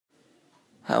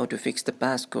How to fix the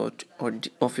passcode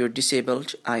of your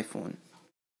disabled iPhone.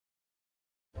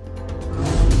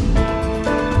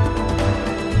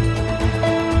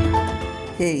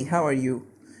 Hey, how are you?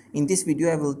 In this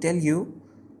video I will tell you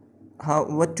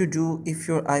what to do if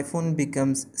your iPhone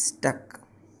becomes stuck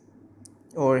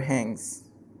or hangs.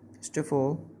 First of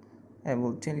all, I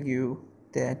will tell you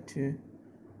that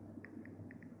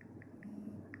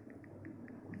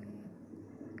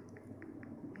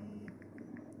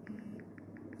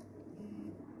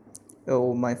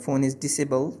my phone is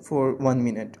disabled for 1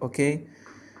 minute. Okay,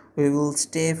 we will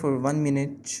stay for 1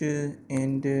 minute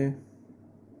and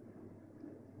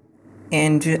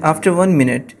after 1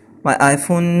 minute my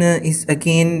iPhone is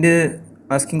again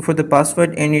asking for the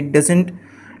password, and it doesn't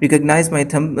recognize my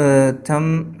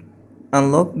thumb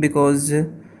unlock because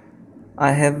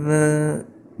I have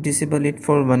disabled it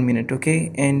for 1 minute.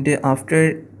 Okay, and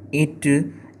after it,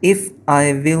 if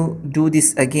I will do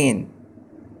this again,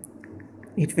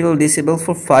 it will disable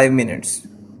for 5 minutes.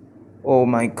 Oh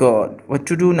my god, what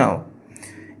to do now?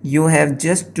 You have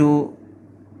just to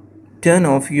turn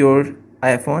off your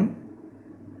iPhone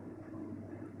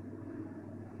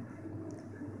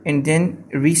and then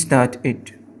restart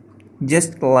it,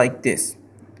 just like this.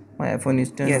 My iPhone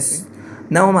is turned off.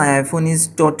 Now my iPhone is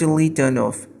totally turned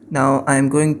off. Now I am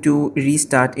going to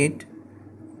restart it.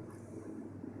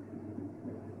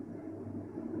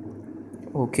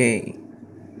 Okay,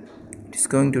 it's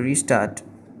going to restart.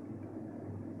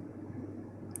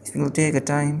 It will take a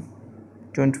time,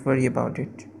 don't worry about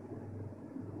it.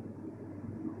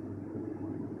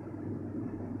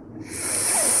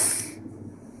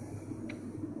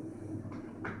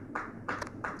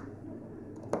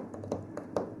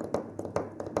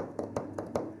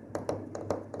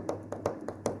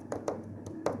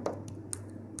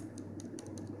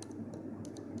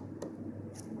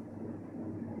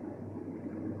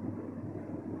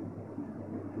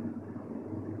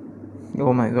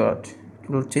 Oh my god, it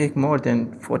will take more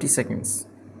than 40 seconds.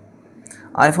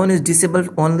 iPhone is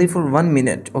disabled only for 1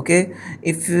 minute. Okay,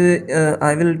 if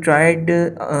I will try it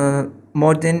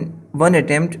more than one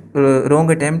attempt, wrong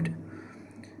attempt,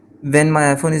 when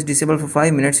my iPhone is disabled for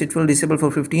 5 minutes, it will disable for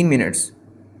 15 minutes.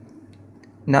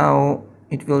 Now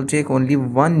it will take only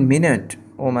 1 minute.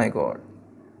 Oh my god.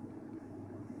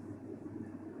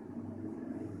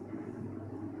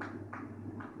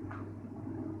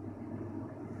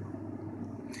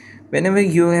 Whenever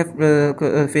you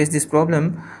have faced this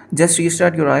problem, just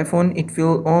restart your iPhone. It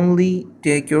will only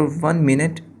take your 1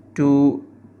 minute to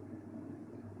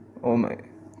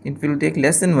it will take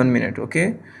less than 1 minute.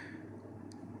 Okay,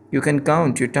 you can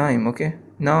count your time. Okay,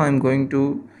 now I'm going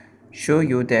to show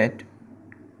you that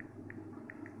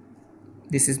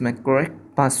this is my correct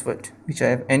password which I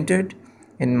have entered,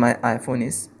 and my iPhone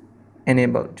is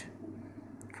enabled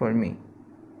for me.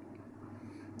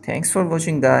 Thanks for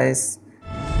watching, guys.